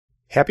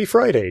Happy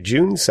Friday,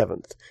 June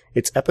 7th.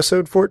 It's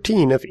episode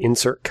 14 of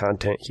Insert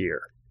Content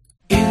Here.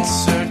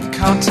 Insert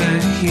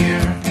content here.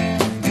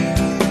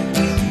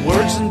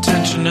 Words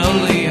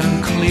intentionally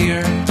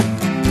unclear.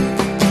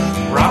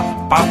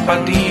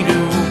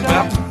 Rap-ba-ba-dee-doo,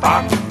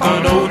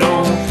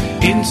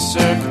 bap-ba-ba-do-do.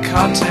 Insert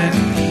content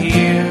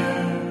here.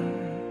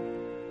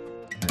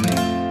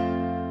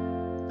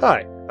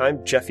 Hi,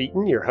 I'm Jeff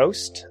Eaton, your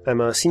host. I'm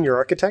a senior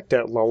architect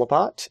at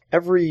Lullabot.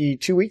 Every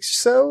 2 weeks or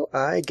so,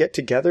 I get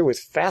together with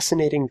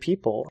fascinating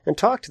people and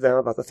talk to them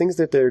about the things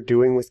that they're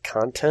doing with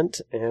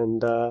content.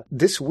 And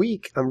this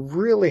week, I'm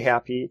really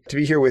happy to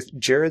be here with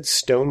Jared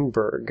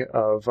Stoneberg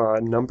of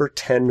Number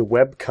 10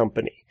 Web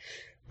Company.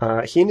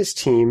 He and his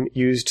team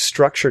used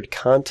structured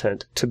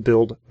content to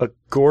build a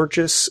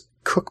gorgeous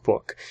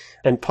cookbook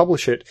and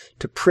publish it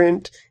to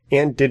print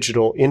and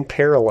digital in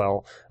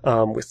parallel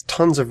with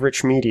tons of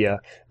rich media.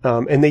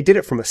 And they did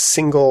it from a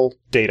single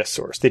data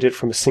source. They did it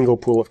from a single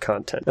pool of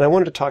content. And I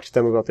wanted to talk to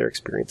them about their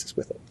experiences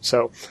with it.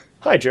 So,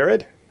 hi,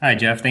 Jared. Hi,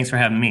 Jeff. Thanks for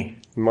having me.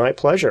 My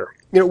pleasure.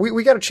 You know,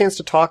 we got a chance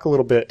to talk a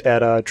little bit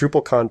at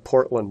DrupalCon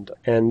Portland,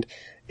 and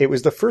it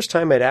was the first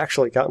time I'd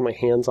actually gotten my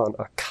hands on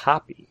a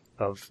copy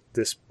of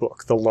this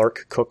book, the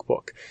Lark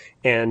Cookbook.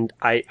 And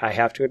I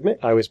have to admit,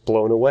 I was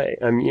blown away.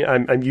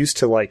 I'm used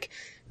to like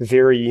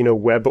very,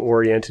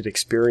 web-oriented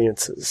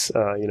experiences,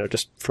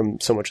 just from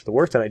so much of the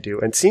work that I do.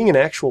 And seeing an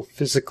actual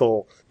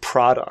physical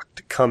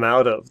product come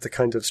out of the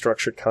kinds of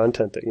structured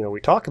content that, we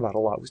talk about a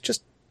lot was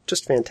just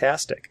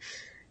fantastic.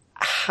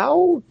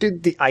 How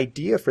did the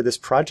idea for this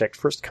project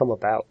first come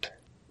about?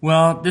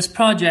 Well, this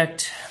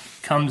project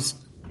comes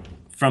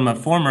from a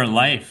former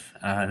life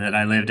that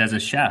I lived as a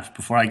chef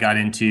before I got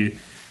into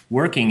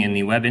working in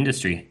the web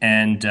industry.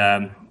 And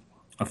a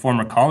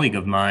former colleague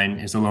of mine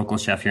is a local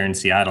chef here in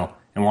Seattle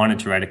and wanted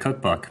to write a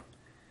cookbook.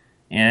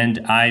 And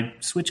I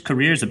switched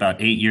careers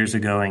about 8 years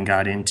ago and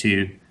got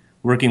into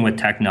working with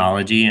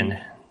technology and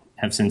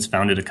have since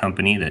founded a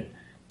company that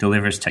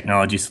delivers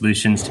technology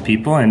solutions to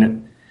people.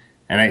 And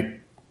I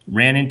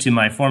ran into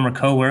my former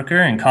coworker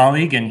and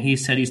colleague, and he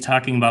said he's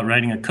talking about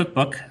writing a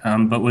cookbook,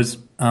 but was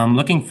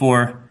looking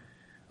for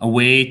a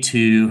way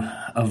to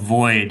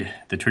avoid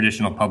the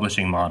traditional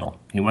publishing model.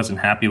 He wasn't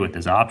happy with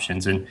his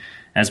options. And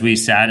as we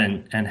sat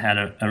and had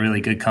a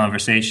really good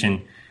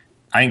conversation,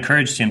 I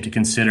encouraged him to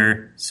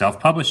consider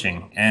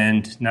self-publishing,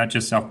 and not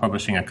just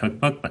self-publishing a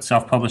cookbook, but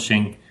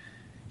self-publishing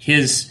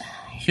his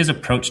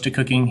approach to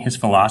cooking, his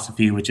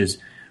philosophy, which is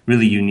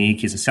really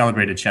unique. He's a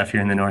celebrated chef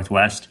here in the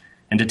Northwest,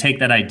 and to take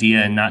that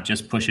idea and not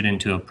just push it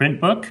into a print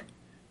book,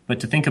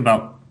 but to think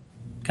about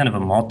kind of a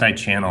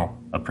multi-channel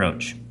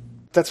approach.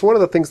 That's one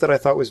of the things that I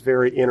thought was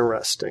very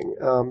interesting.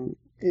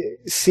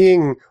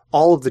 Seeing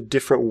all of the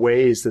different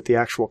ways that the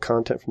actual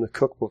content from the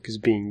cookbook is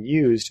being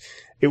used,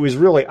 it was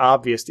really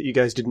obvious that you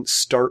guys didn't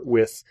start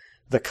with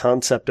the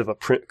concept of a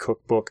print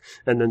cookbook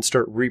and then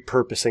start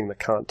repurposing the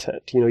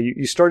content.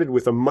 You started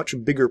with a much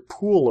bigger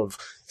pool of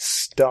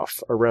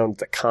stuff around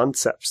the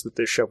concepts that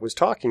this chef was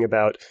talking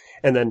about,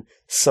 and then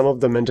some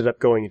of them ended up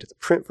going into the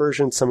print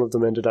version, some of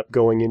them ended up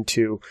going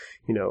into,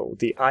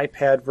 the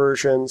iPad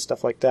version,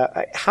 stuff like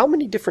that. How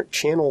many different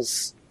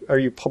channels are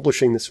you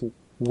publishing this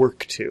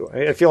work to?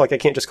 I feel like I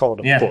can't just call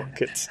it a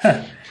book. It's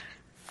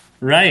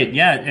Right,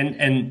 yeah,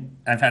 and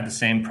I've had the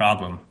same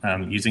problem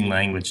using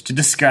language to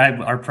describe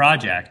our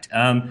project.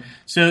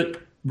 So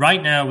right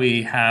now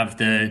we have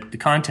the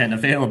content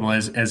available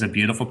as a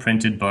beautiful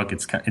printed book.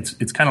 It's kind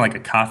of like a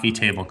coffee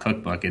table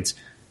cookbook. It's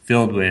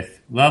filled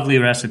with lovely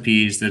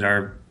recipes that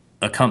are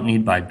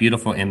accompanied by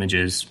beautiful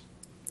images.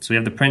 So we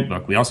have the print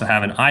book. We also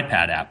have an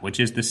iPad app, which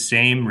is the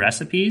same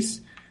recipes,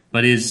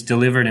 but is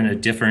delivered in a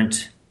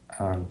different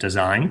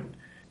design.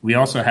 We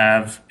also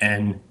have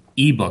an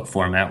ebook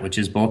format, which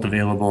is both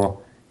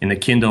available in the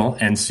Kindle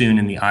and soon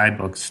in the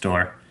iBook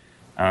store.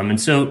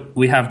 And so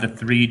we have the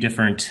three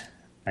different,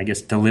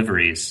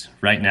 deliveries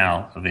right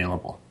now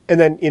available. And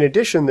then in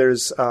addition,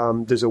 there's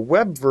a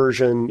web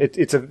version.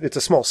 It's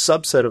a small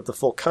subset of the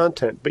full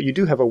content, but you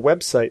do have a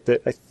website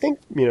that I think,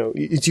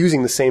 is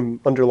using the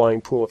same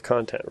underlying pool of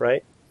content,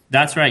 right?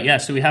 That's right, yeah.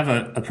 So we have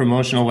a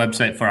promotional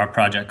website for our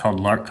project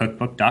called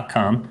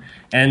larkcookbook.com.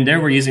 And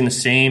there we're using the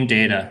same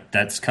data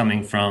that's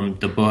coming from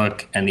the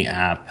book and the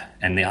app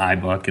and the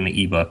iBook and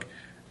the ebook.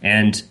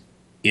 And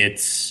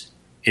it's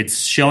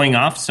showing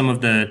off some of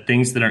the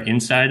things that are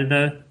inside of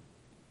the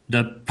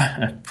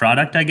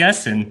product,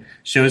 and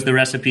shows the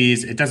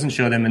recipes. It doesn't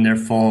show them in their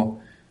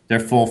full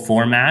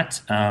format,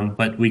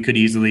 but we could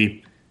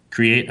easily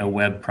create a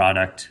web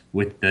product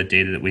with the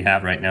data that we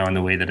have right now and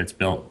the way that it's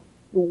built.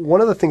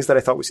 One of the things that I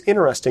thought was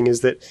interesting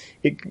is that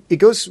it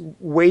goes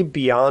way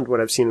beyond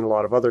what I've seen in a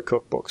lot of other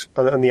cookbooks.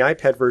 On the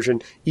iPad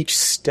version, each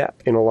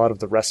step in a lot of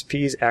the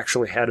recipes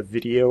actually had a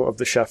video of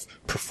the chef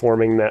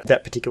performing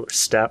that particular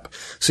step.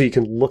 So you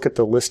can look at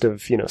the list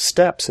of,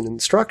 steps and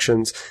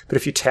instructions, but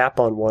if you tap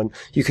on one,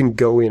 you can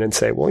go in and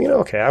say, well,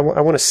 okay, I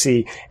want to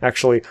see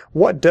actually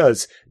what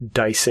does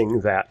dicing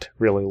that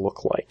really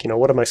look like?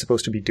 What am I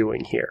supposed to be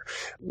doing here?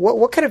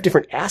 What kind of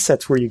different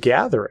assets were you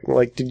gathering?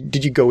 Like,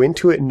 did you go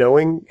into it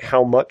knowing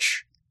how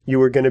much you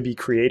were going to be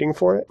creating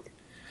for it?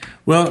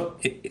 Well,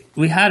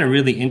 we had a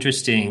really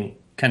interesting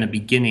kind of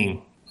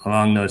beginning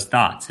along those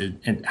thoughts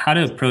and how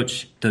to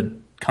approach the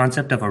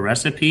concept of a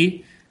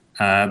recipe,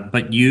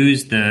 but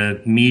use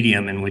the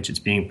medium in which it's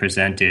being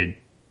presented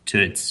to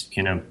its,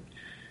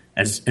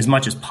 as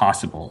much as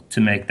possible to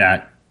make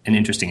that an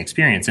interesting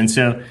experience. And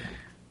so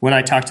when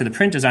I talked to the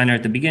print designer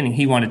at the beginning,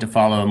 he wanted to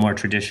follow a more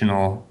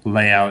traditional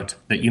layout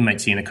that you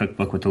might see in a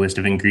cookbook with a list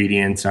of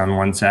ingredients on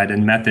one side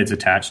and methods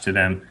attached to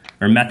them,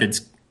 or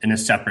methods in a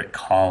separate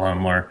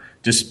column or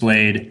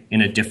displayed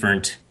in a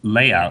different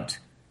layout.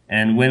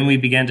 And when we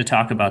began to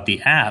talk about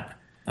the app,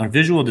 our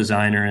visual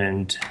designer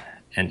and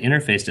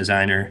interface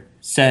designer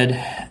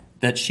said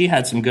that she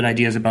had some good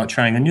ideas about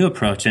trying a new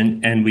approach.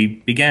 And we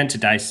began to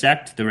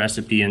dissect the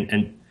recipe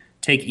and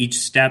take each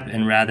step,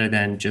 and rather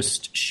than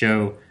just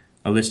show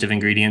a list of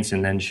ingredients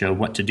and then show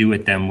what to do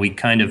with them, we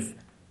kind of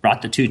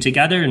brought the two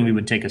together, and we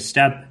would take a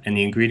step and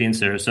the ingredients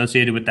that are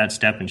associated with that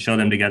step and show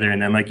them together.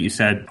 And then, like you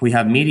said, we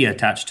have media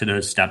attached to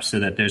those steps so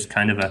that there's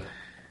kind of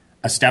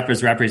a step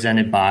is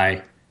represented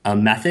by a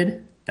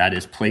method, that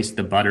is place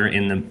the butter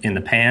in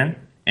the pan,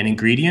 an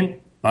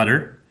ingredient,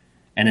 butter,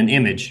 and an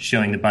image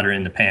showing the butter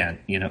in the pan,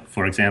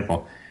 for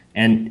example.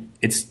 And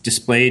it's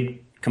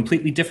displayed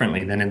completely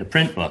differently than in the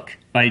print book.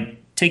 By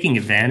taking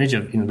advantage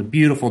of the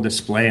beautiful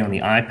display on the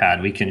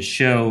iPad, we can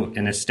show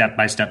in a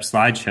step-by-step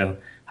slideshow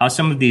how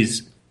some of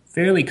these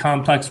fairly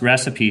complex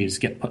recipes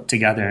get put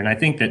together. And I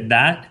think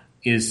that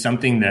is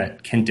something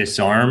that can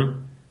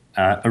disarm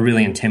a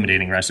really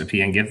intimidating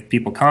recipe and give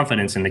people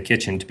confidence in the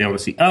kitchen to be able to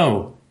see,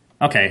 oh,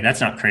 okay, that's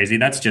not crazy.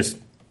 That's just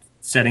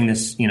setting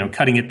this,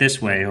 cutting it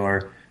this way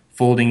or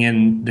folding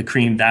in the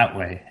cream that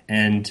way.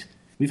 And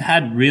we've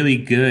had really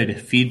good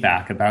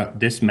feedback about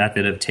this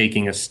method of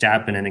taking a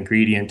step and an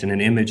ingredient and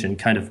an image and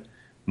kind of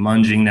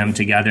munging them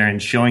together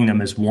and showing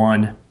them as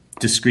one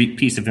discrete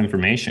piece of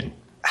information.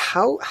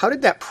 How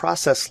did that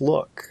process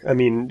look? I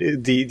mean,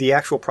 the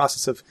actual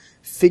process of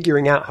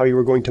figuring out how you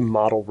were going to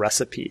model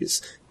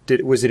recipes.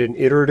 Was it an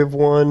iterative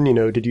one?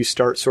 Did you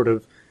start sort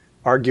of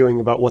arguing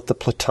about what the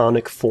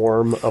platonic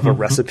form of a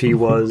recipe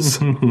was?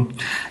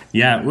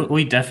 Yeah,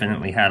 we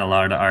definitely had a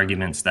lot of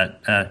arguments.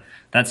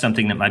 That's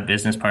something that my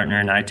business partner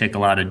and I take a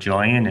lot of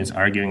joy in, is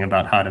arguing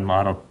about how to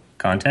model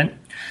content.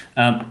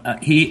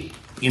 We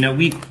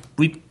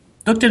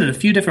looked at it a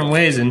few different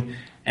ways,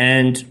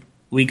 and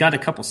we got a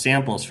couple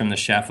samples from the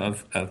chef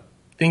of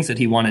things that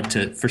he wanted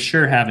to for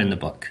sure have in the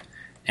book.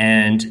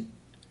 And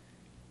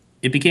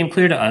it became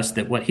clear to us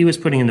that what he was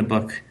putting in the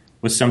book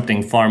was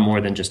something far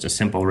more than just a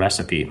simple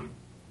recipe.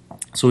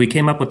 So we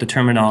came up with the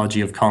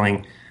terminology of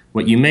calling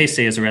what you may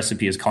say is a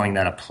recipe is calling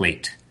that a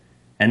plate.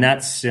 And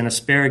that's an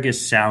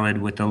asparagus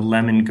salad with a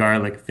lemon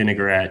garlic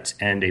vinaigrette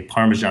and a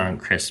Parmesan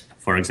crisp,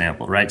 for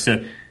example, right?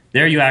 So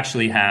there you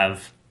actually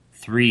have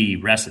 3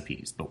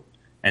 recipes,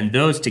 and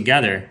those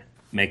together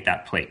make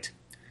that plate.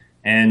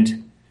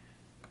 And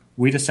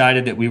we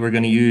decided that we were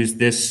going to use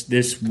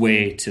this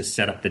way to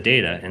set up the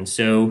data. And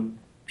so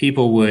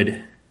people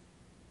would,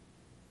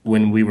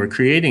 when we were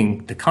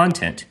creating the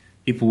content,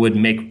 people would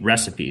make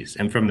recipes.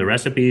 And from the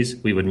recipes,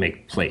 we would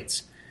make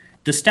plates.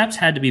 The steps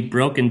had to be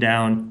broken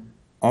down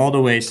all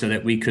the way so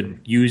that we could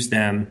use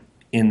them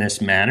in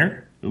this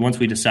manner. Once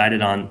we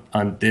decided on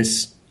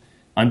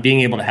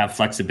being able to have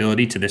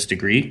flexibility to this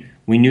degree,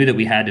 we knew that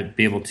we had to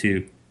be able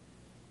to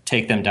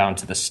take them down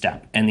to the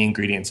step and the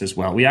ingredients as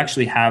well. We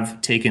actually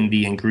have taken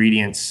the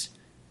ingredients,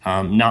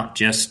 not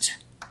just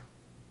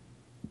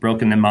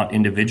broken them out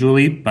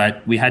individually,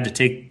 but we had to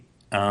take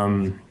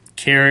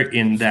care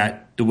in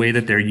that the way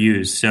that they're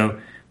used. So,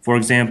 for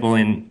example,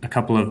 in a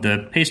couple of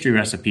the pastry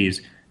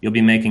recipes, you'll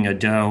be making a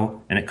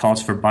dough, and it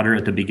calls for butter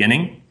at the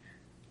beginning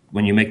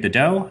when you make the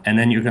dough, and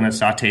then you're going to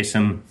saute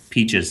some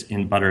peaches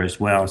in butter as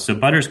well. So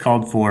butter is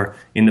called for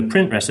in the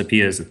print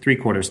recipe as a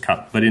 3/4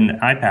 cup, but in the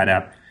iPad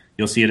app,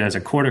 you'll see it as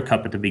a 1/4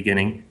 cup at the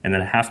beginning and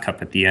then a 1/2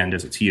 cup at the end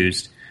as it's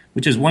used,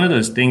 which is one of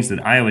those things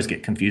that I always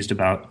get confused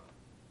about,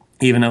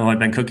 even though I've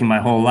been cooking my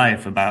whole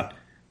life, about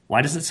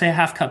why does it say a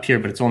 1/2 cup here,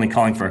 but it's only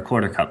calling for a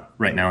 1/4 cup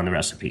right now in the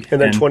recipe?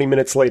 And then 20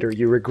 minutes later,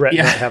 you regret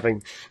not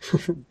having...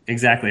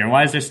 Exactly. Or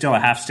why is there still a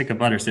 1/2 stick of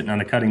butter sitting on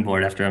the cutting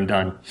board after I'm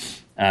done?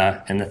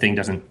 And the thing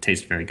doesn't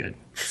taste very good.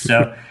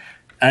 So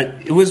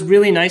it was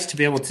really nice to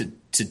be able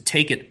to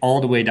take it all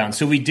the way down.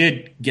 So we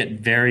did get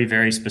very,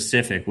 very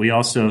specific. We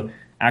also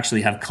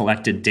actually have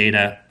collected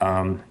data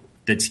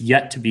that's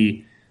yet to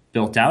be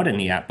built out in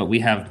the app, but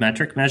we have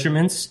metric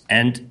measurements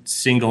and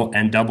single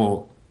and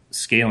double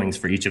scalings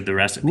for each of the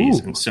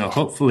recipes. Ooh. And so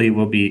hopefully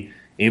we'll be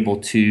able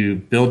to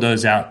build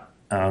those out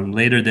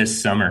later this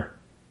summer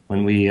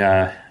when we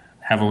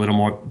have a little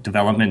more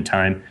development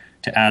time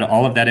to add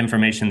all of that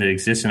information that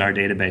exists in our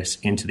database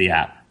into the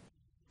app.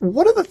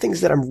 One of the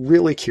things that I'm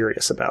really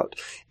curious about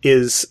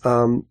is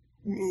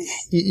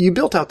you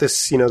built out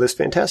this, this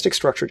fantastic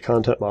structured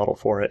content model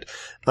for it,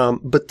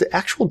 but the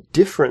actual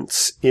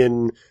difference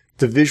in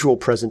the visual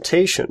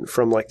presentation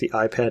from like the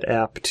iPad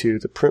app to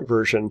the print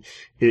version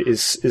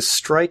is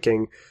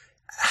striking.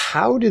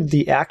 how did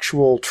the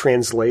actual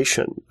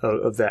translation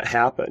of that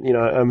happen? You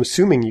know, I'm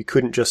assuming you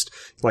couldn't just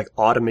like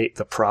automate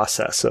the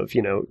process of,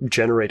 you know,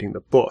 generating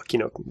the book. You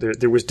know,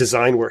 there was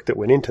design work that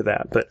went into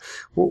that, but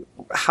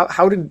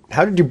how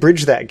did you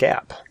bridge that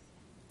gap?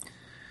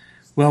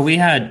 Well, we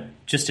had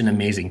just an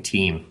amazing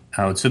team.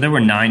 So there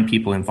were 9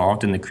 people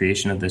involved in the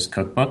creation of this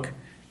cookbook,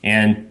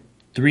 and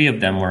 3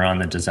 of them were on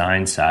the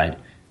design side.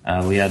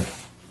 We had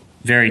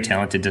very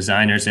talented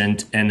designers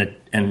and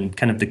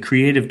kind of the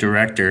creative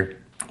director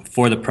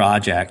for the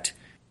project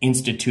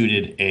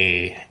instituted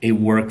a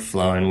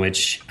workflow in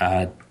which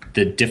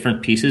the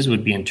different pieces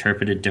would be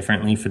interpreted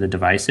differently for the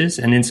devices.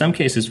 And in some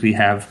cases, we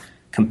have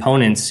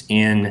components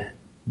in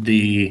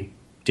the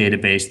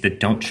database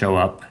that don't show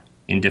up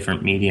in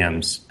different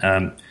mediums.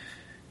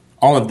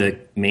 All of the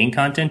main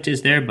content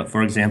is there, but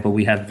for example,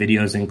 we have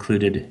videos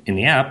included in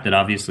the app that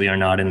obviously are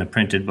not in the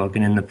printed book.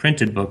 And in the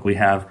printed book, we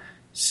have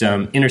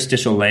some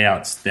interstitial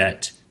layouts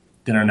that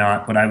are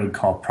not what I would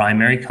call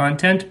primary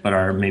content, but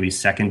are maybe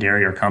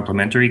secondary or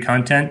complementary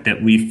content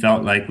that we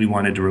felt like we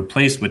wanted to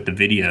replace with the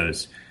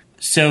videos.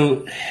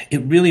 So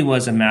it really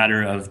was a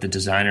matter of the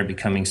designer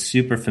becoming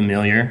super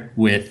familiar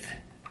with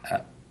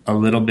a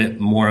little bit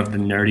more of the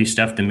nerdy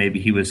stuff than maybe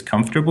he was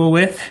comfortable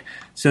with,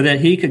 so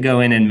that he could go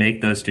in and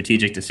make those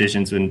strategic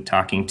decisions when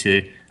talking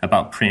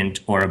about print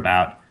or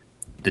about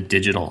the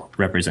digital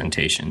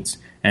representations.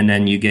 And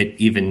then you get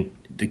even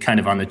the kind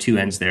of on the 2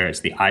 ends there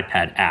is the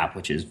iPad app,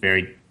 which is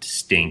very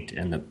distinct,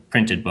 and the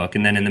printed book.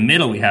 And then in the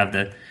middle, we have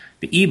the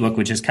ebook,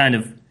 which is kind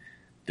of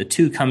the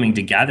 2 coming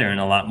together and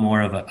a lot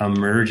more of a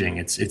merging.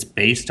 It's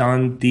based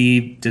on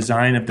the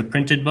design of the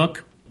printed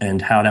book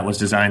and how that was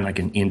designed, like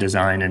in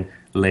InDesign, and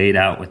laid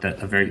out with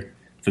a very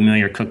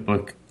familiar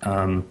cookbook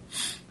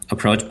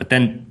approach. But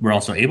then we're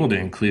also able to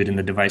include in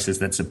the devices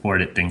that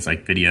support it things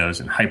like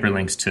videos and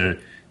hyperlinks to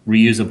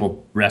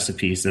reusable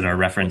recipes that are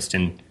referenced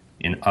in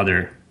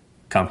other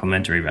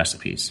complementary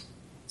recipes.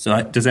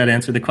 So does that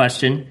answer the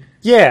question?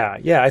 Yeah.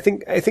 I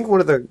think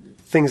one of the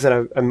things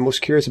that I'm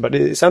most curious about,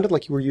 it sounded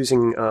like you were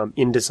using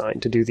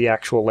InDesign to do the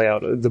actual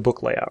layout, the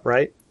book layout,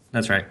 right?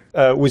 That's right.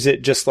 Was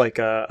it just like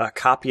a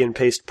copy and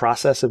paste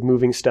process of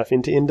moving stuff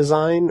into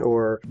InDesign,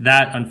 or?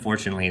 That,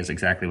 unfortunately, is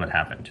exactly what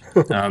happened.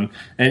 And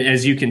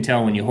as you can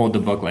tell when you hold the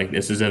book, like,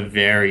 this is a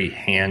very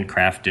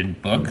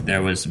handcrafted book.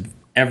 There was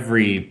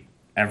every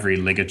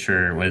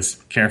ligature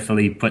was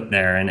carefully put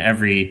there, and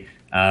every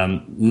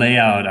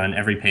layout on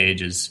every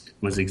page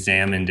was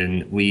examined,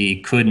 and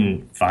we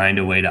couldn't find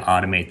a way to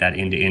automate that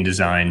into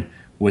InDesign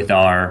with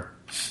our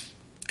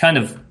kind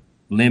of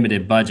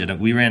limited budget.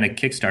 We ran a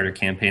Kickstarter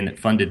campaign that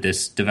funded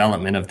this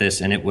development of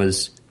this, and it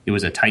was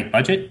a tight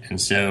budget,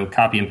 and so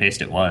copy and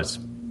paste it was.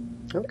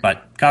 Okay.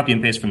 But copy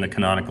and paste from the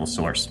canonical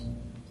source.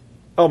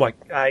 Oh my!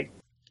 I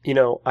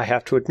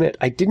have to admit,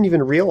 I didn't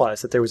even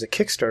realize that there was a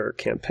Kickstarter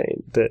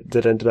campaign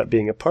that ended up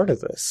being a part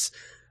of this.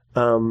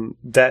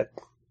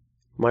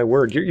 My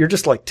word, you're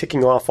just like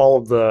ticking off all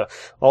of the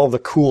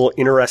cool,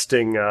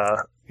 interesting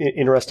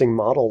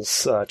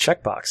models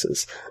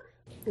checkboxes.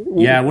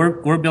 Yeah,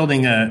 we're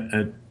building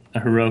a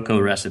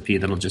Heroku recipe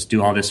that'll just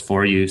do all this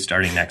for you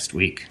starting next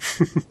week.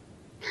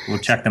 We'll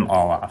check them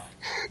all off.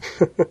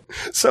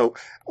 So,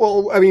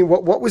 well, I mean,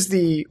 what was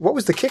the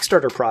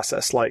Kickstarter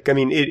process like? I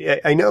mean,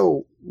 I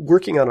know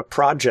working on a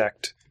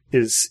project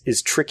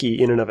is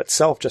tricky in and of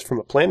itself, just from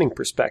a planning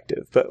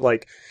perspective. But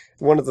like,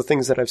 one of the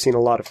things that I've seen a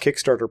lot of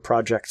Kickstarter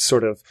projects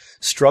sort of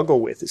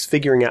struggle with is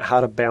figuring out how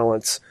to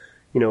balance,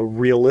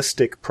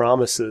 realistic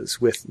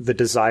promises with the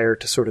desire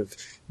to sort of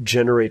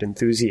generate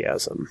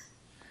enthusiasm.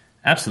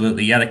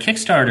 Absolutely. Yeah, the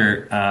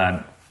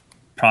Kickstarter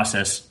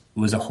process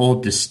was a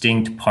whole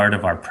distinct part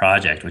of our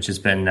project, which has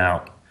been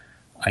now,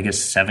 I guess,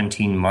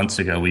 17 months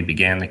ago we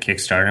began the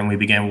Kickstarter, and we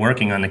began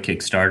working on the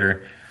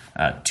Kickstarter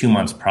 2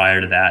 months prior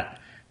to that.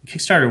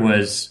 Kickstarter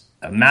was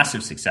a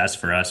massive success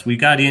for us. We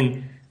got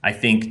in, I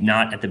think,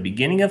 not at the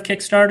beginning of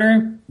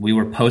Kickstarter. We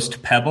were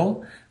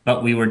post-Pebble,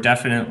 but we were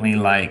definitely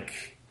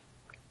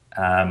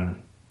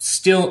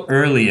still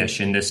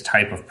early-ish in this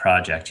type of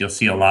project. You'll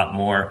see a lot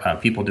more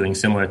people doing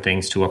similar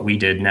things to what we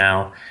did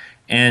now.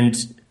 And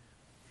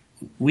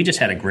we just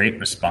had a great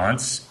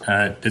response.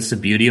 That's the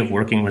beauty of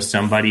working with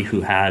somebody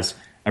who has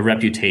a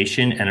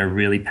reputation and a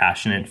really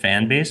passionate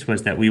fan base,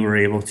 was that we were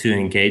able to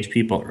engage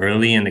people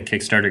early in the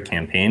Kickstarter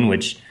campaign,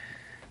 which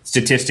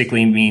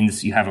statistically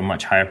means you have a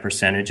much higher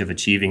percentage of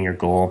achieving your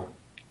goal.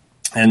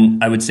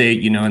 And I would say,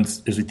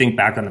 as we think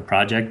back on the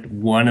project,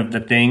 one of the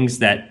things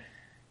that,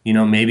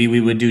 maybe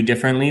we would do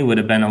differently would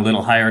have been a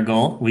little higher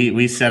goal.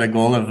 We set a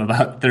goal of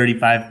about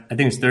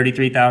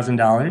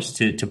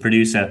 $33,000 to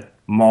produce a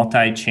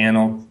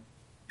multi-channel,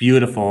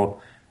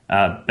 beautiful,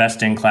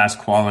 best-in-class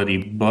quality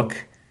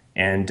book.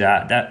 And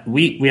that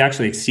we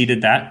actually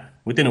exceeded that.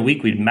 Within a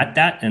week, we'd met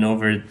that, and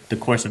over the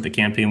course of the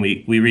campaign,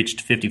 we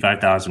reached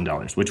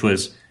 $55,000, which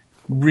was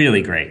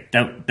really great.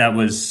 That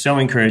was so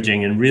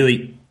encouraging, and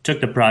really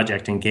took the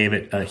project and gave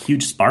it a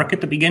huge spark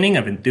at the beginning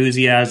of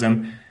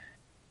enthusiasm.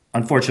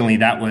 Unfortunately,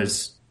 that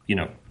was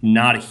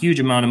not a huge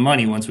amount of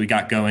money once we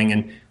got going,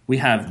 and we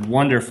have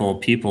wonderful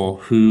people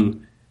who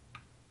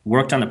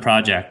worked on the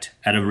project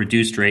at a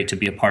reduced rate to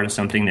be a part of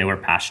something they were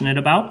passionate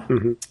about.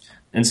 Mm-hmm.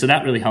 And so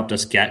that really helped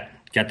us get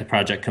the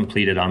project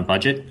completed on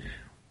budget.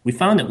 We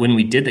found that when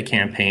we did the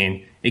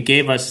campaign, it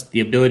gave us the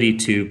ability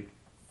to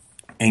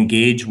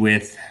engage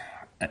with,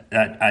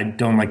 I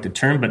don't like the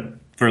term, but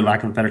for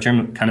lack of a better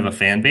term, kind of a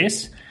fan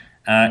base.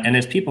 And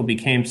as people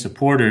became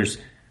supporters,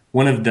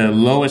 one of the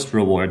lowest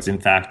rewards, in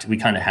fact, we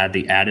kind of had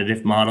the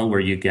additive model where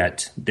you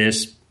get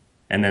this,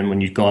 and then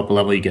when you go up a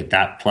level, you get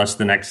that plus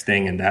the next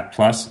thing and that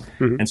plus.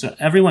 Mm-hmm. And so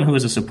everyone who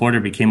was a supporter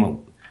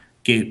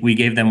we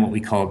gave them what we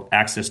called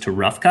access to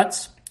rough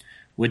cuts,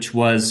 which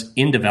was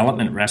in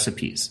development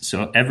recipes.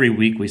 So every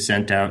week we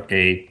sent out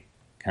a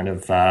kind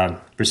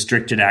of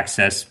restricted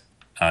access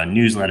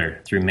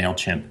newsletter through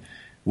MailChimp,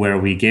 where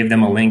we gave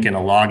them a link and a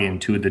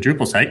login to the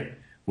Drupal site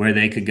where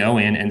they could go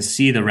in and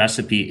see the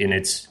recipe in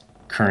its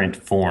current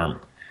form.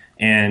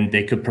 And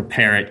they could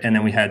prepare it, and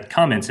then we had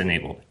comments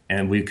enabled,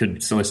 and we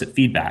could solicit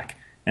feedback.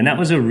 And that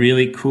was a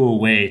really cool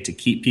way to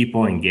keep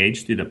people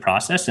engaged through the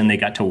process, and they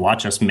got to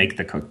watch us make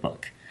the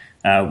cookbook,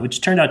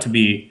 which turned out to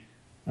be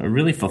a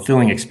really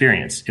fulfilling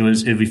experience.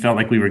 We felt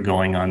like we were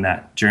going on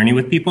that journey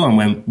with people,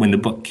 and when the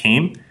book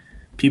came,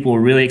 people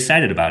were really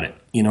excited about it.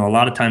 A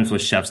lot of times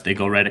with chefs, they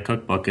go write a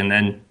cookbook, and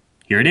then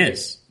here it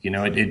is.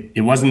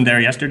 It wasn't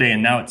there yesterday,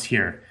 and now it's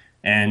here.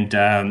 And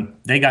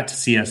they got to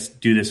see us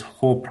do this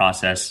whole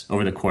process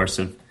over the course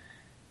of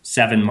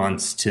 7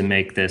 months to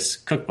make this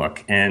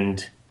cookbook.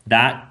 And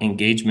that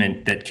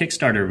engagement that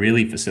Kickstarter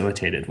really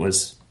facilitated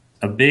was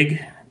a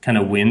big kind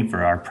of win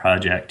for our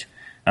project.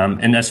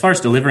 And as far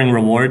as delivering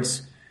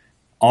rewards,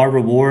 our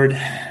reward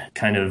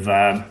kind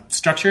of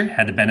structure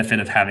had the benefit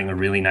of having a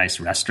really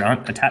nice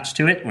restaurant attached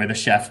to it,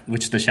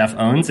 which the chef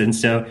owns. And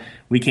so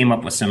we came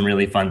up with some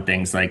really fun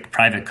things like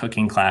private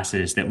cooking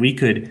classes that we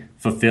could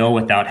fulfill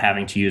without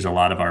having to use a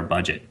lot of our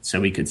budget.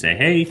 So we could say,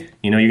 hey,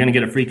 you're going to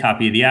get a free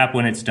copy of the app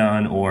when it's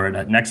done, or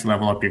at next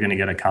level up, you're going to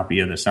get a copy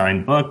of the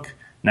signed book.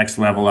 Next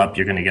level up,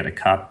 you're going to get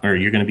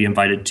you're going to be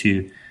invited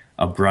to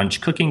a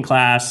brunch cooking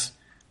class.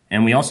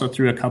 And we also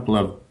threw a couple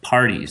of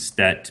parties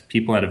that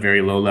people at a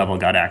very low level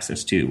got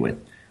access to,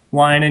 with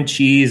wine and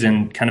cheese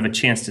and kind of a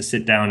chance to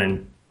sit down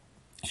and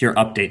hear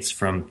updates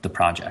from the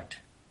project.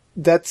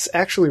 That's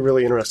actually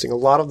really interesting. A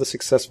lot of the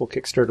successful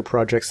Kickstarter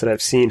projects that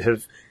I've seen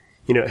have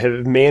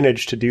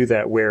managed to do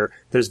that, where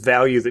there's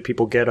value that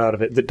people get out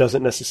of it that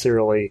doesn't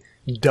necessarily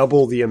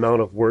double the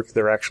amount of work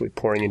they're actually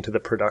pouring into the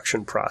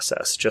production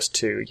process just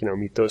to,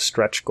 meet those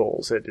stretch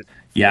goals.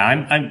 Yeah,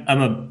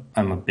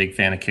 I'm a big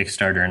fan of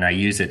Kickstarter, and I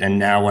use it. And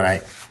now when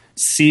I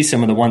see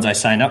some of the ones I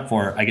sign up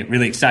for, I get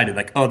really excited.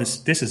 Like, oh,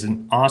 this is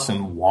an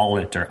awesome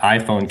wallet or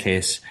iPhone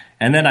case.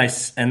 And then I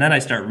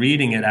start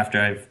reading it after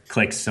I've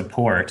clicked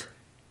support,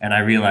 and I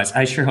realize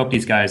I sure hope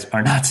these guys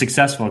are not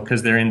successful,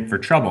 because they're in for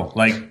trouble.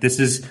 Like,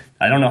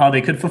 I don't know how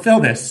they could fulfill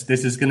this.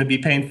 This is going to be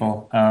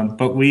painful.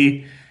 But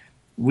we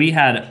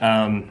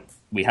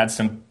had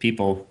some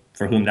people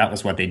for whom that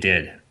was what they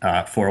did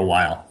for a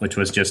while, which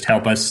was just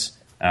help us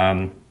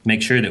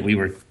make sure that we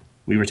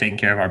were taking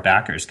care of our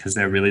backers, because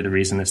they're really the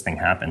reason this thing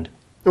happened.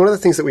 One of the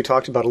things that we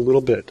talked about a little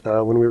bit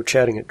when we were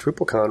chatting at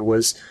DrupalCon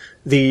was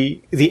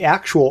the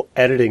actual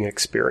editing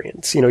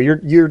experience.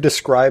 You're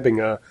describing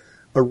a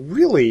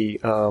really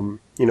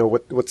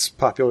what's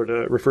popular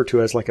to refer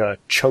to as like a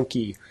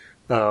chunky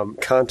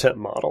content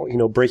model.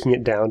 Breaking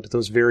it down to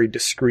those very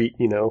discrete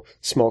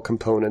small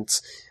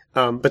components.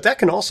 But that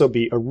can also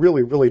be a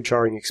really, really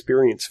jarring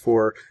experience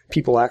for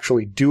people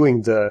actually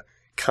doing the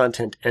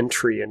content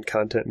entry and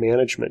content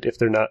management if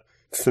they're not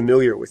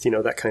familiar with,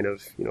 that kind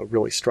of,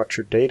 really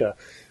structured data.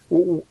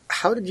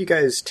 How did you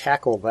guys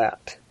tackle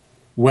that?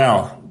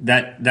 Well,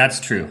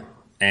 that's true.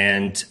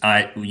 And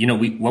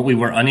what we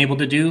were unable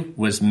to do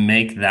was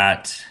make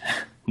that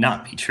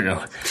not be true.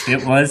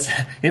 It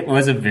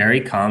was a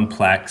very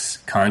complex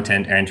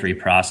content entry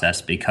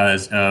process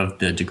because of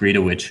the degree to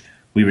which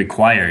we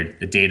required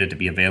the data to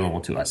be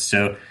available to us.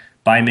 So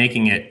by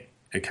making it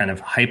a kind of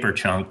hyper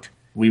chunked,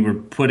 we were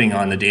putting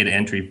on the data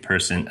entry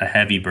person a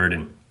heavy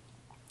burden.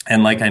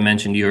 And like I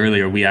mentioned to you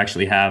earlier, we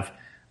actually have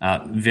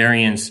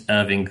variants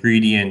of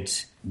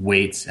ingredient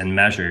weights and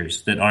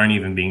measures that aren't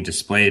even being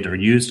displayed or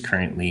used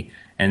currently.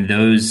 And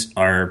those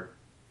are,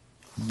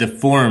 the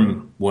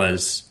form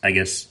was, I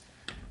guess,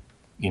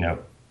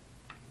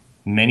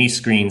 many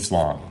screens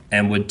long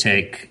and would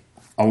take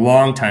a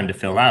long time to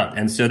fill out.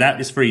 And so that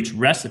is for each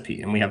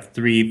recipe. And we have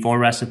 3-4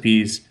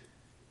 recipes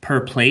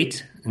per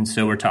plate. And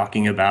so we're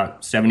talking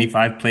about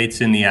 75 plates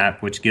in the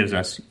app, which gives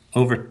us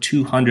over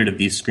 200 of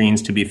these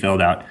screens to be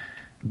filled out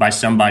by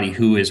somebody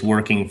who is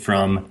working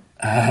from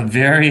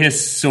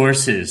various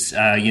sources.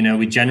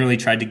 We generally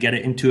tried to get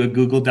it into a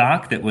Google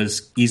Doc that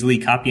was easily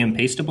copy and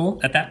pastable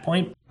at that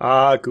point.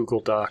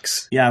 Google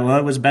Docs. Yeah, well,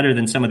 it was better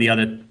than some of the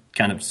other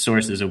kind of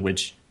sources of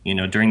which,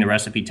 during the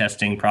recipe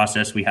testing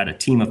process, we had a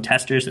team of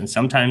testers, and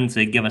sometimes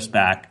they give us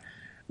back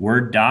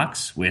Word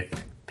docs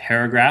with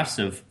paragraphs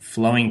of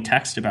flowing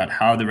text about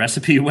how the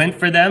recipe went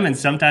for them, and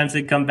sometimes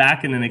they come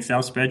back in an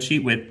Excel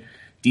spreadsheet with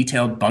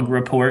detailed bug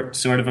report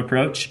sort of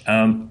approach.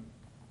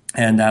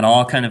 And that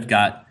all kind of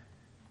got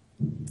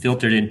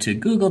filtered into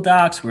Google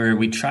Docs, where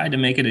we tried to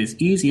make it as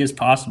easy as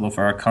possible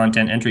for our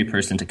content entry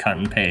person to cut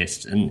and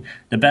paste. And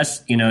the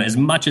best, as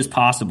much as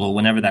possible,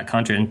 whenever that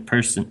content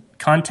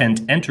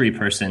entry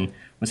person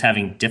was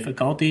having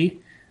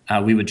difficulty,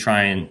 we would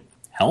try and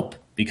help,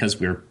 because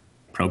we're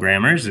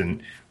programmers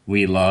and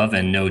we love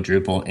and know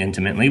Drupal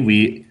intimately.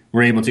 We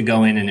were able to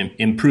go in and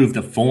improve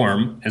the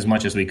form as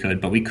much as we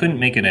could, but we couldn't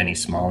make it any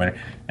smaller.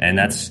 And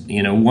that's,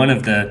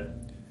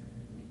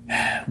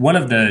 one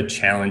of the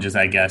challenges,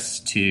 I guess,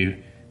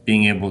 to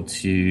being able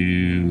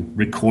to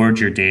record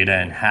your data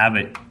and have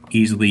it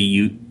easily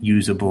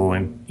usable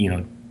and,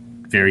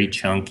 very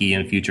chunky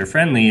and future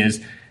friendly,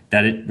 is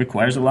that it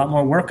requires a lot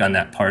more work on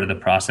that part of the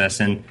process.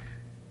 And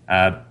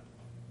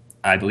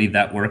I believe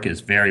that work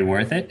is very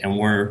worth it, and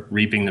we're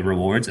reaping the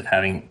rewards of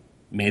having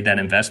made that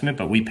investment.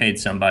 But we paid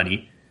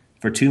somebody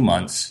for 2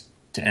 months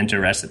to enter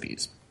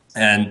recipes,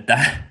 and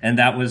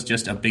that was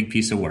just a big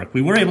piece of work.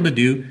 We were able to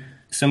do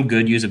some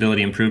good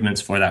usability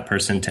improvements for that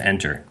person to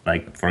enter,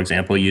 like, for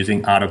example,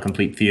 using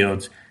autocomplete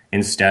fields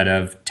instead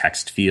of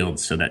text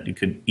fields, so that you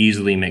could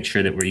easily make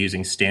sure that we're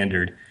using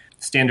standard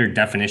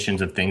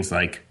definitions of things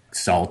like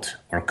salt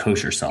or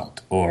kosher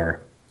salt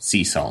or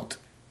sea salt.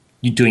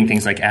 You're doing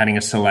things like adding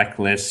a select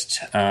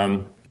list,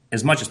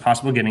 as much as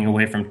possible, getting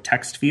away from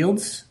text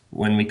fields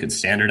when we could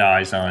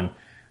standardize on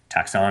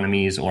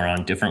taxonomies or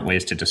on different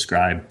ways to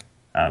describe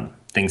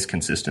things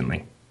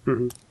consistently.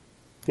 Mm-hmm.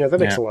 Yeah, that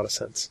makes a lot of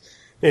sense.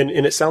 And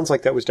it sounds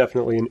like that was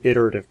definitely an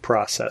iterative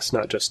process,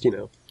 not just,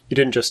 you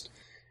didn't just,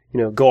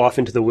 go off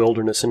into the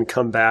wilderness and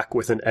come back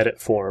with an edit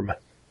form.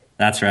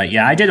 That's right.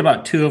 Yeah, I did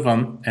about 2 of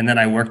them, and then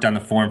I worked on the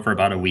form for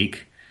about a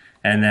week.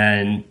 And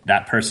then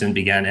that person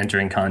began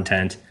entering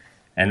content,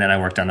 and then I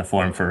worked on the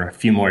form for a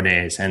few more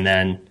days. And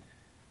then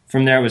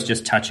from there, it was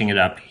just touching it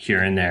up here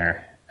and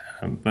there.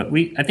 But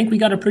I think we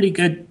got a pretty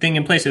good thing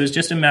in place. It was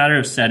just a matter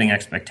of setting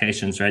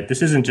expectations, right?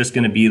 This isn't just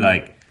going to be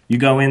like you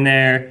go in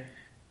there,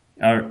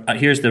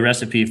 here's the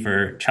recipe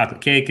for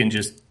chocolate cake, and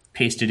just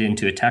paste it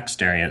into a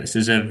text area. This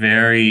is a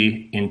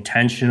very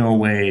intentional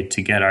way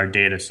to get our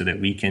data so that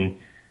we can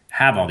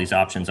have all these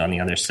options on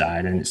the other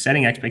side. And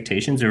setting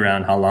expectations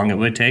around how long it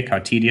would take, how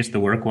tedious the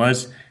work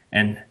was,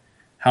 and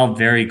how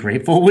very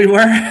grateful we were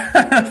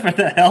for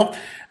the help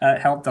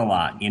helped a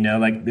lot.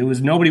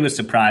 Nobody was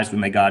surprised when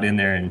they got in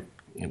there, and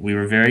we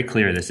were very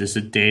clear, this is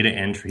a data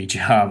entry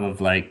job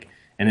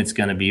and it's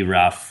going to be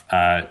rough.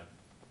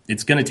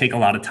 It's going to take a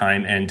lot of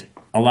time and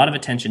a lot of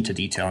attention to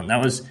detail. And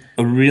that was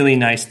a really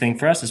nice thing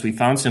for us, is we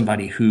found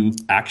somebody who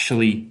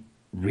actually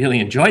really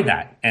enjoyed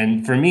that.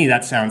 And for me,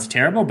 that sounds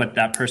terrible, but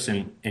that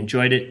person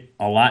enjoyed it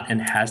a lot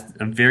and has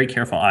a very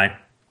careful eye,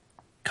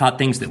 caught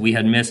things that we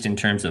had missed in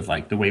terms of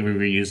the way we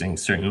were using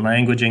certain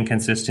language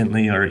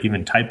inconsistently or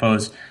even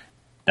typos.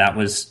 That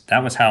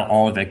was how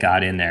all of it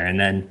got in there. And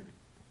then,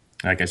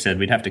 like I said,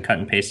 we'd have to cut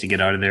and paste to get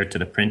out of there to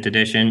the print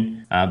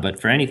edition. But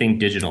for anything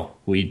digital,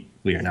 we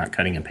are not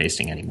cutting and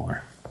pasting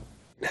anymore.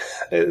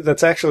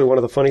 That's actually one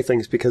of the funny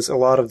things, because a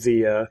lot of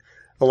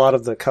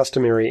the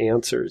customary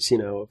answers,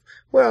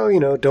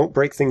 don't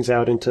break things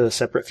out into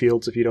separate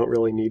fields if you don't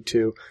really need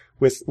to.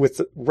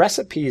 With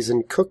recipes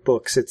and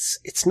cookbooks,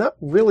 it's not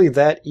really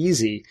that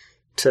easy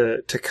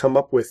to come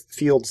up with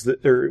fields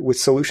with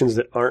solutions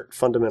that aren't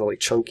fundamentally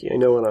chunky. I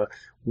know in a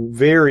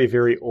very,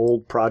 very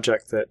old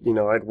project that,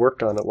 I'd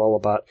worked on at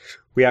Lullabot,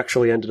 we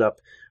actually ended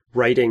up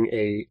writing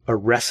a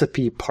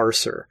recipe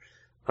parser,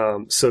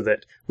 so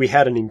that we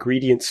had an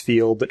ingredients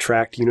field that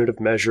tracked unit of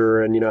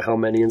measure and, how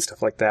many and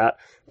stuff like that.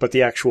 But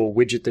the actual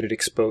widget that it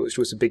exposed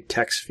was a big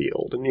text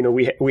field. And,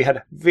 we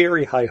had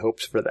very high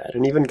hopes for that,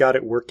 and even got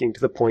it working to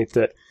the point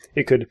that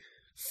it could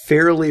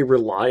fairly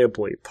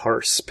reliably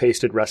parse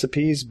pasted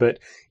recipes. But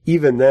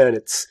even then,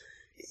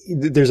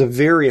 there's a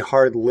very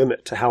hard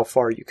limit to how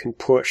far you can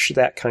push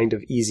that kind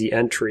of easy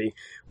entry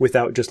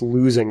without just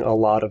losing a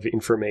lot of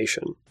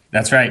information.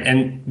 That's right.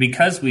 And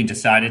because we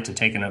decided to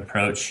take an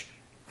approach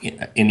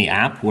in the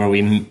app where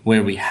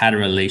we had a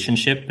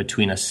relationship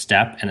between a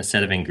step and a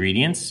set of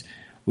ingredients,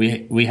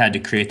 we had to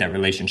create that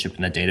relationship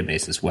in the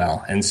database as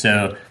well. And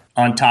so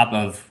on top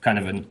of kind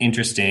of an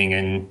interesting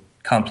and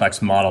complex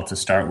model to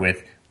start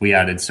with, we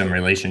added some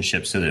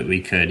relationships so that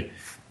we could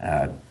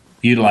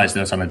utilize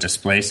those on the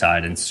display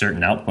side and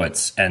certain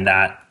outputs. And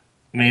that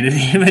made it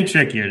even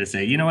trickier to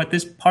say,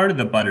 this part of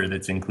the butter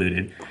that's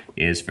included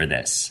is for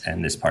this,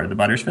 and this part of the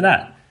butter is for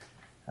that.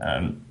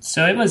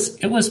 So it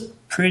was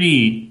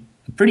pretty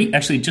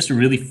actually just a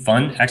really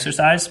fun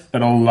exercise,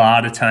 but a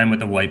lot of time with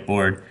the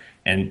whiteboard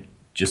and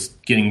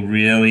just getting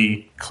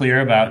really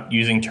clear about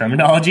using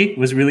terminology. It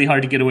was really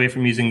hard to get away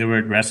from using the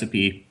word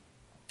recipe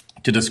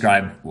to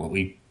describe what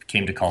we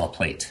came to call a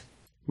plate.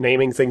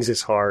 Naming things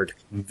is hard.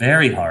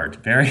 Very hard,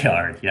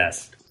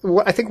 yes.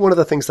 Well, I think one of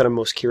the things that I'm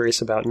most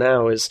curious about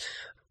now is,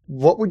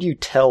 what would you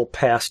tell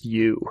past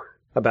you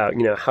about,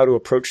 how to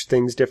approach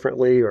things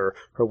differently or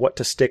what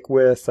to stick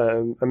with?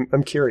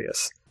 I'm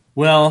curious.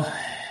 Well,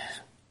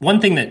 one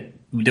thing that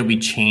we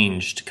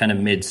changed kind of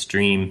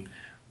midstream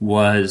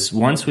was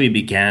once we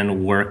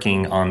began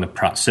working on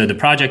so the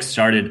project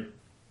started,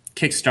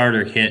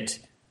 Kickstarter hit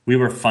we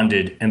were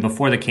funded, and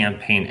before the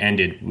campaign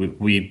ended,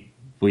 we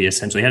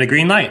essentially had a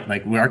green light.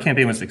 Like, our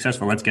campaign was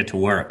successful, let's get to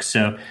work.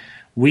 So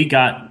we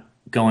got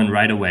going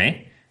right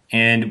away,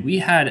 and we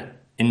had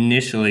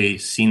initially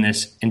seen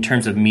this in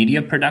terms of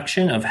media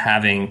production, of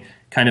having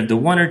kind of the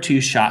one or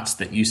two shots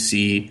that you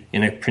see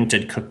in a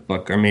printed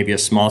cookbook, or maybe a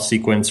small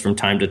sequence from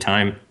time to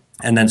time,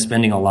 and then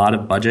spending a lot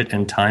of budget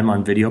and time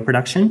on video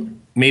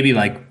production, maybe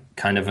like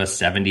kind of a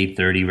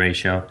 70-30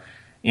 ratio.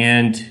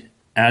 And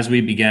as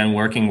we began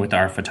working with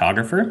our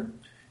photographer,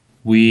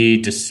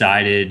 we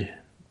decided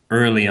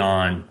early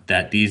on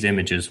that these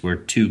images were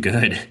too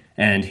good,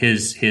 and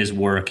his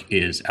work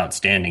is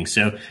outstanding.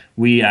 So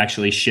we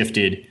actually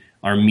shifted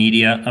our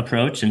media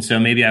approach. And so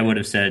maybe I would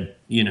have said,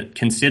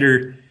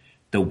 consider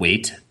the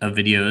weight of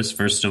videos,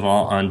 first of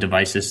all, on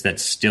devices that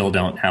still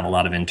don't have a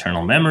lot of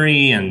internal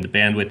memory and the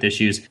bandwidth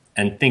issues,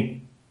 and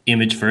think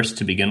image first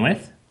to begin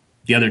with.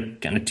 The other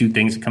kind of two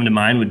things that come to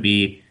mind would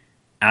be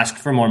ask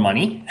for more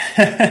money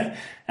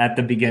at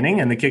the beginning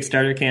and the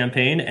Kickstarter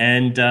campaign,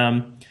 and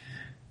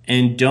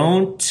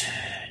don't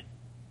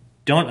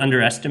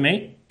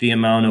underestimate the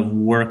amount of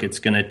work it's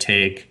going to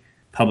take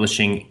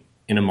publishing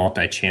in a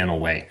multi-channel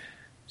way.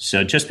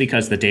 So just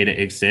because the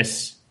data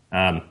exists,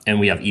 and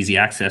we have easy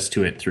access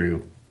to it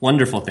through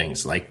wonderful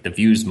things like the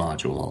views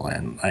module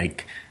and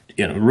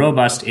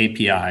robust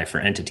API for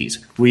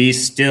entities, we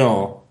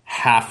still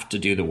have to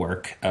do the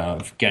work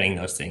of getting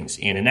those things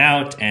in and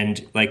out.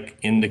 And like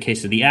in the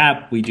case of the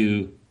app, we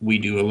do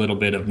a little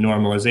bit of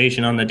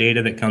normalization on the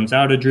data that comes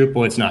out of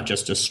Drupal. It's not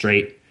just a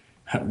straight,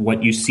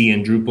 what you see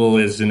in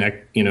Drupal is an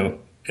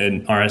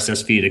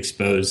RSS feed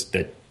exposed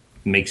that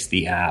makes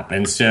the app.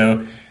 And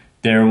so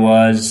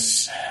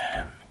there's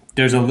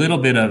a little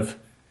bit of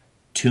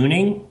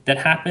tuning that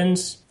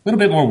happens, a little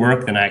bit more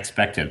work than I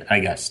expected, I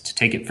guess, to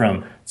take it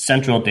from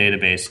central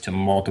database to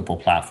multiple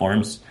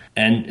platforms.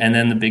 And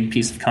then the big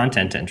piece of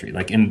content entry,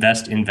 like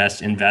invest in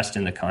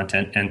the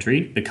content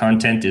entry. The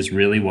content is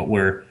really what we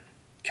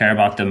care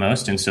about the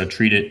most. And so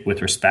treat it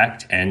with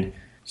respect and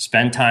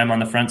spend time on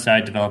the front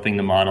side developing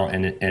the model,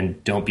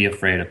 and don't be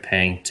afraid of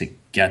paying to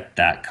get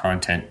that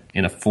content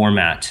in a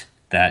format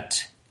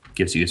that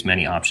gives you as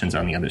many options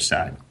on the other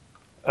side.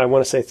 I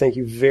want to say thank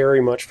you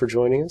very much for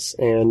joining us.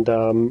 And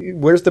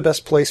where's the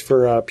best place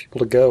for people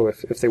to go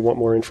if they want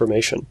more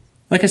information?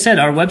 Like I said,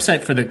 our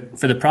website for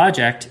the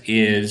project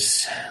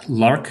is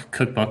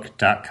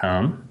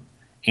larkcookbook.com.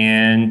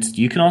 And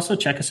you can also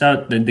check us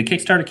out. The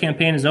Kickstarter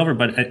campaign is over,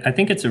 but I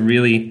think it's a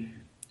really,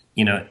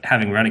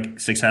 having run a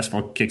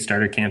successful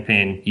Kickstarter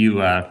campaign,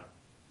 you'll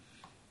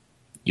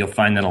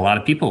find that a lot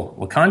of people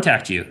will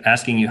contact you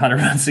asking you how to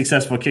run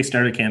successful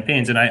Kickstarter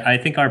campaigns. And I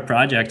think our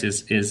project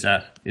is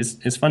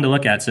fun to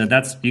look at. So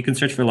you can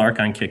search for Lark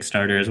on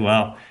Kickstarter as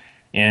well.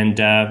 And,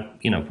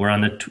 we're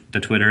on the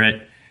Twitter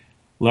at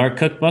Lark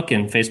Cookbook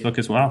and Facebook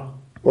as well.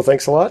 Well,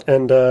 thanks a lot,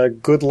 and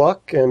good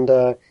luck, and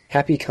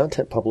happy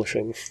content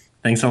publishing.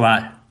 Thanks a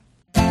lot.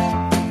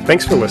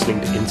 Thanks for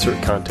listening to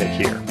Insert Content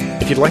Here.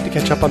 If you'd like to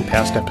catch up on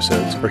past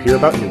episodes or hear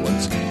about new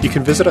ones, you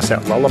can visit us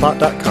at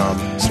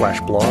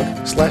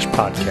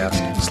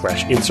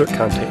lullabot.com/blog/podcast/insert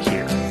content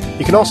here.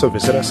 You can also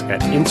visit us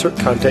at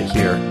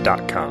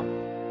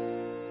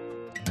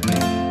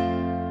insertcontenthere.com.